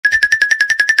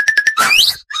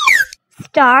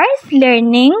Stars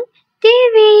Learning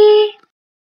TV.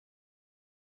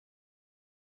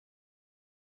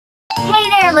 Hey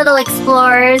there, little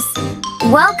explorers!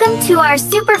 Welcome to our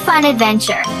super fun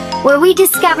adventure, where we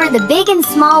discover the big and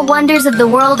small wonders of the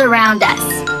world around us.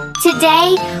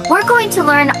 Today, we're going to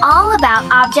learn all about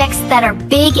objects that are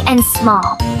big and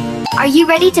small. Are you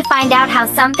ready to find out how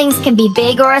some things can be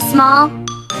big or small?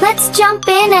 Let's jump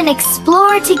in and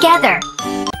explore together.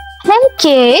 Hey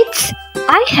kids,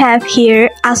 I have here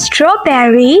a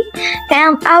strawberry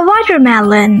and a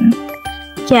watermelon.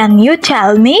 Can you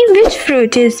tell me which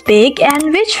fruit is big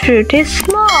and which fruit is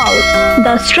small?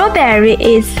 The strawberry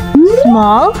is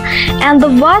small and the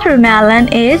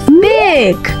watermelon is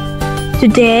big.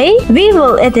 Today, we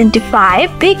will identify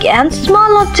big and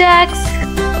small objects.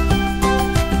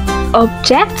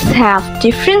 Objects have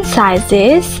different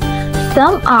sizes.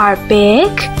 Some are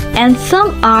big and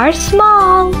some are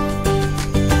small.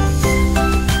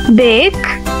 Big,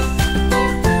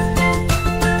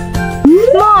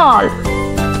 small.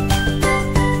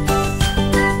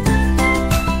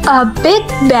 A big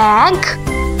bag,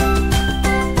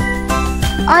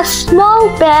 a small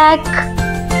bag.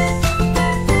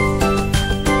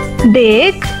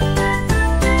 Big,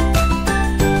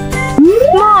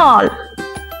 small.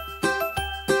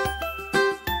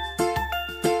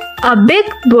 A big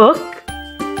book,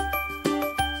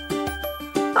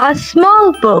 a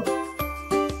small book.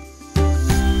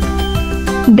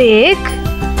 Big,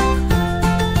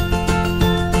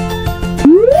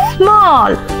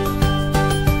 small.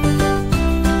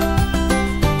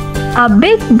 A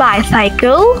big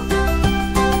bicycle,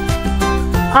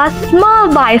 a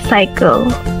small bicycle.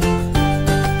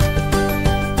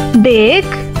 Big,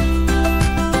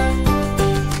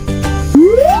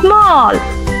 small.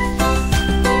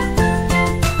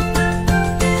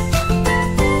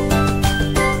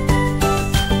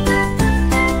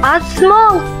 A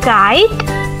small kite.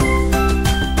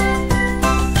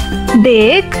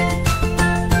 Big,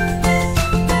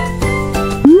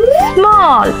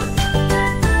 small.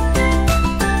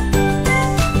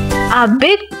 A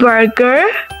big burger,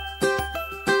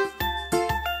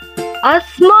 a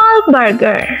small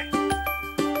burger.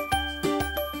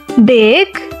 Big,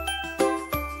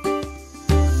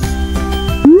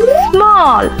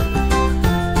 small.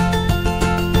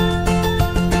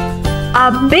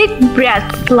 A big bread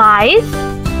slice,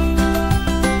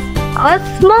 a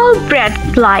small bread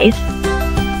slice.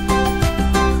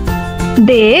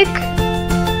 Big,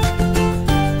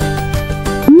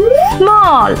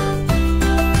 small.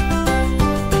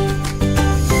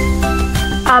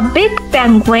 A big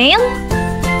penguin,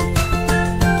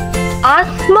 a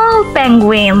small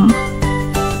penguin.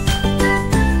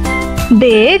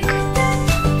 Big,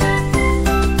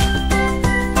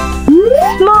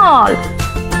 small.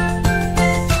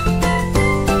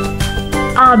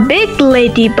 A big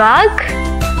ladybug,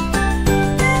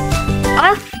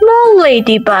 a small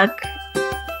ladybug.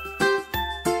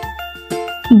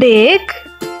 Big,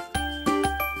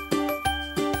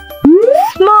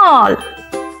 small.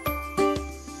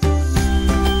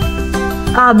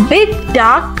 A big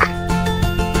duck,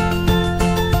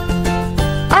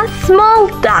 a small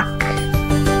duck.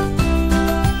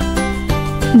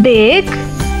 Big,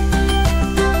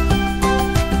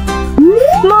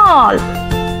 small.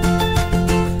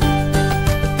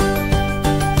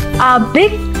 A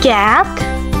big cat,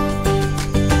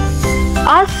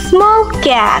 a small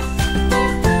cat.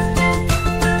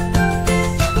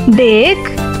 Big,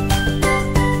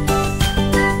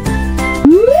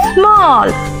 small.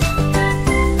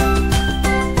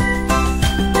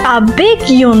 A big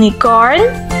unicorn,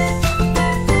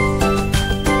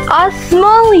 a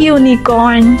small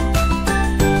unicorn.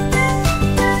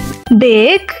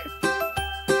 Big,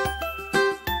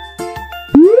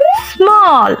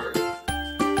 small.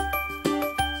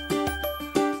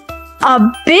 A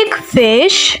big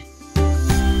fish,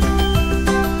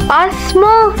 a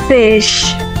small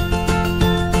fish.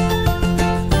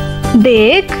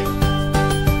 Big,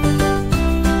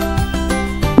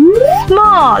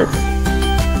 small.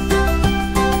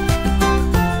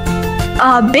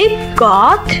 A big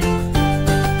goat,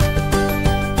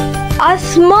 a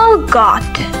small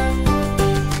goat.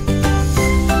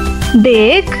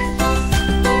 Big,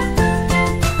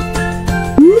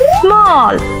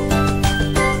 small.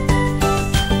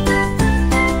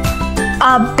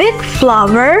 A big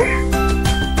flower,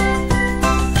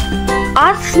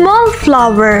 a small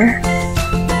flower.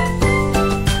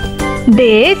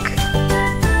 Big,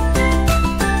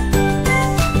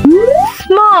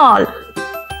 small.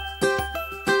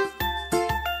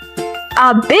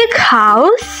 A big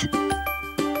house,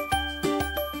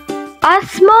 a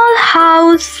small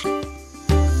house.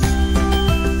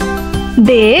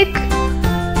 big,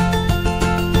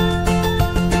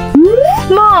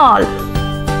 small.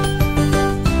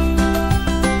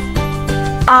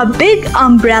 A big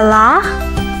umbrella,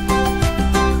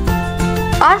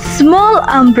 a small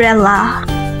umbrella.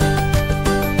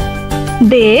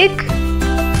 Big,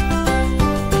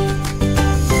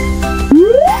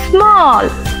 small.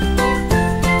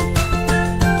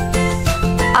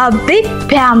 A big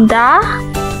panda,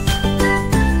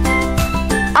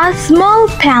 a small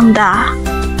panda.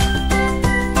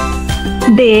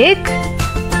 Big,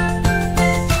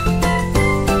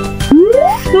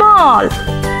 small.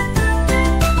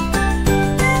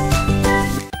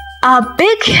 A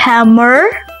big hammer,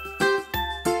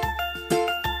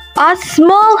 a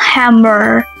small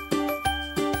hammer.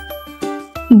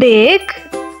 Big,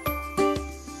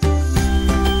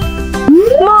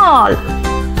 small.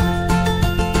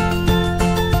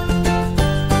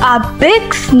 A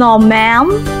big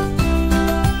snowman,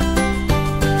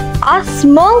 a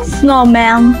small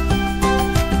snowman.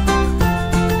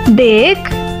 Big,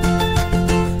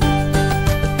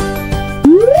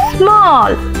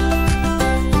 small.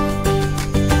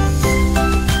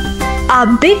 A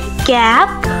big cap,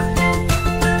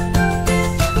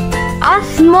 a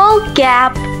small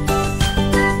cap.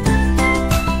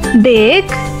 Big,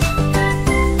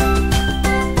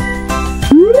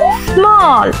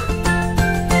 small.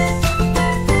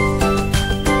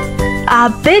 A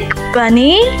big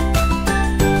bunny,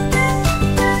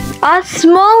 a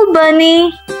small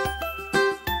bunny.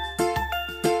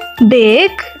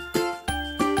 Big,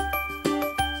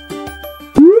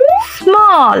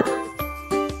 small.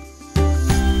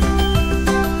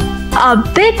 A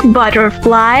big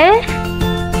butterfly,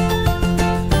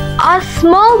 a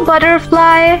small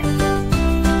butterfly.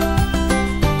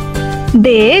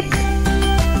 Big,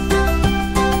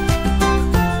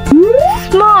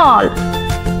 small.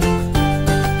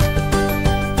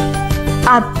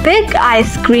 A big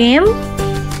ice cream,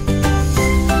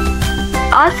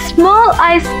 a small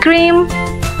ice cream.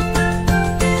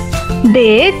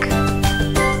 Big,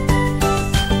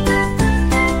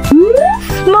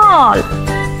 small.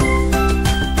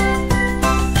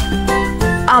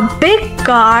 A big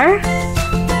car,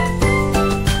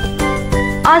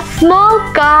 a small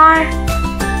car.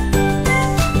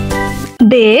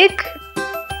 Big,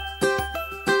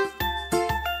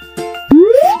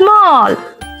 small.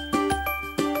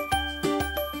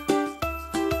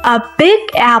 A big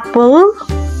apple,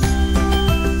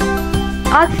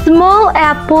 a small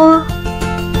apple.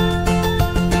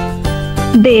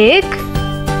 Big,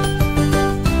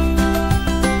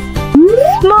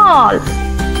 small.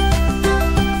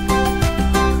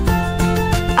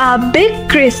 A big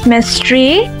Christmas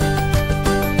tree,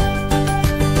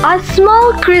 a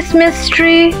small Christmas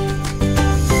tree.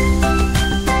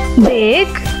 Big,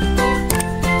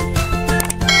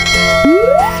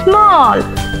 small.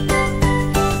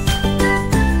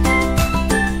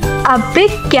 A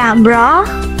big camera,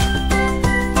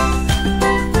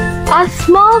 a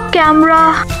small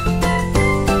camera.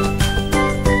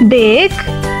 Big,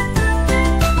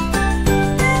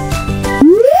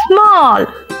 small.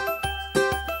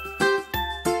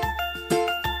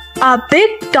 A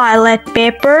big toilet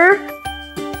paper,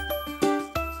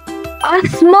 a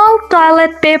small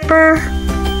toilet paper.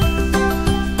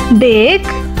 Big,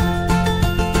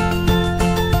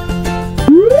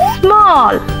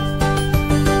 small.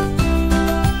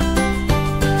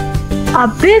 A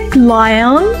big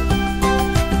lion,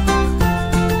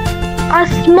 a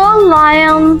small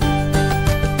lion.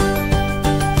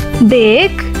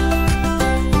 Big,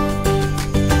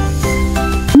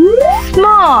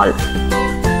 small.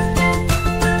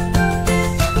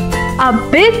 A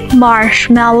big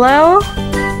marshmallow,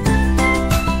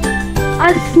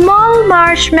 a small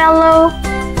marshmallow.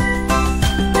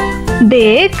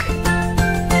 Big,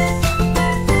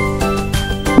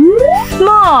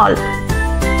 small.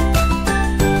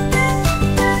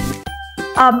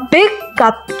 A big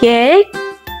cupcake,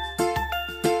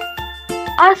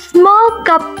 a small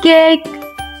cupcake.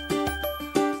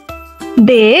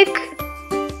 Big,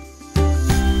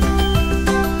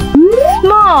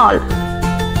 small.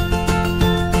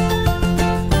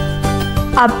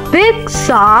 A big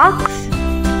socks,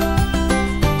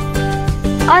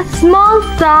 a small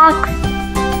socks.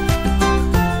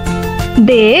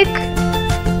 Big,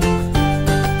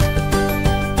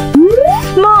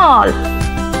 small.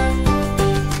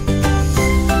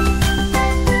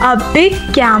 A big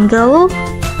candle,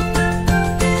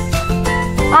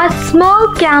 a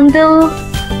small candle.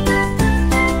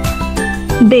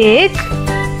 Big,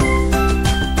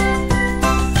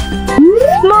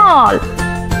 small.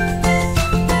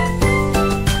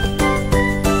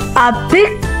 A big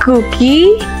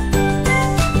cookie,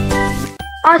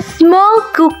 a small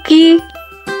cookie.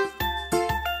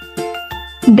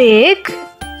 Big,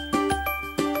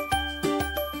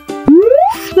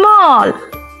 small.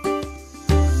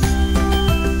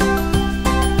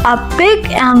 A big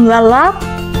envelope,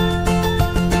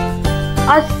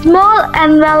 a small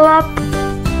envelope.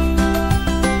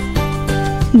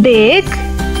 Big,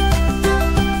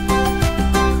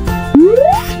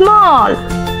 small.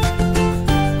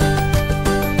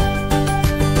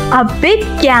 A big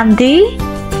candy,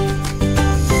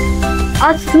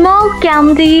 a small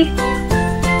candy.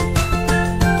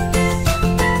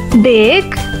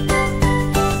 Big,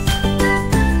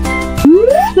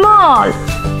 small.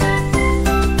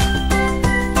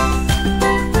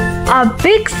 A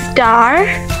big star,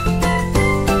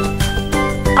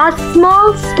 a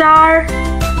small star.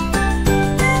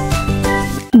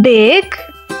 Big,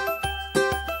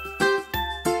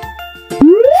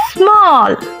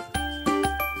 small.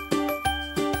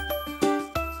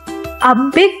 A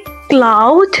big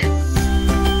cloud,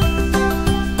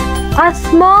 a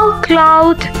small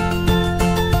cloud.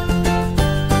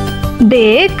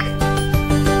 Big,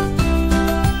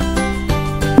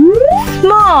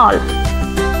 small.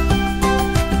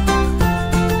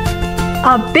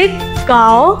 A big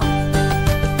cow,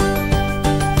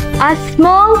 a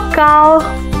small cow.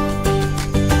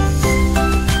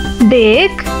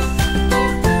 Big,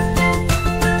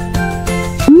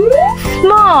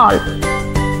 small.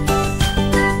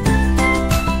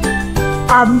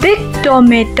 A big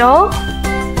tomato,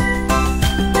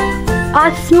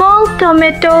 a small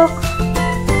tomato.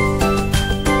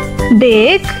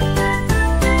 Big,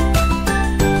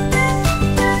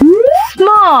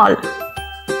 small.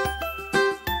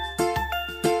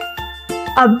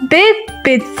 A big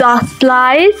pizza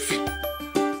slice,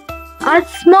 a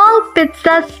small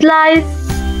pizza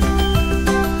slice.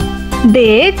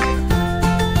 Big,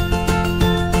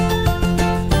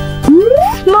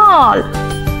 small.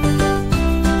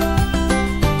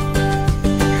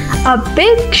 A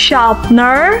big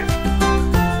sharpener,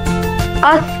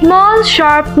 a small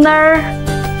sharpener.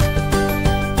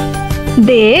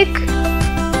 Big,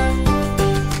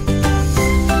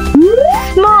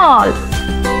 small.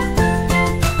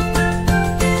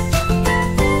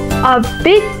 A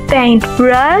big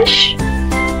paintbrush,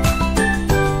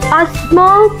 a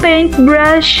small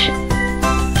paintbrush.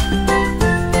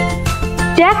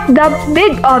 Take the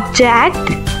big object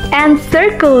and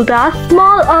circle the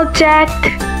small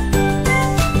object.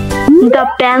 The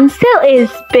pencil is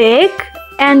big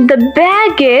and the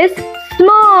bag is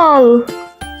small.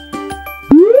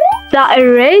 The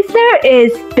eraser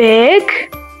is big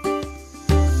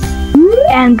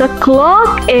and the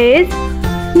clock is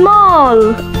small.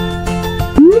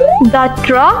 The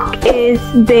truck is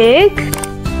big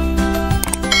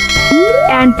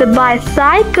and the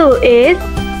bicycle is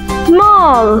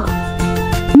small.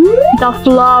 The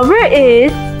flower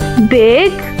is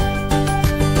big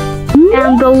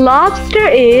and the lobster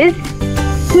is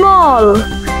small.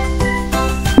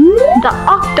 The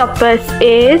octopus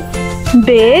is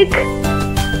big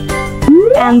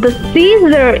and the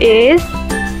Caesar is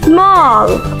small.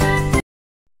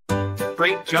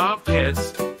 Great job,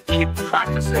 kids. Keep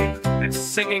practicing and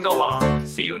singing along.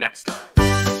 See you next time.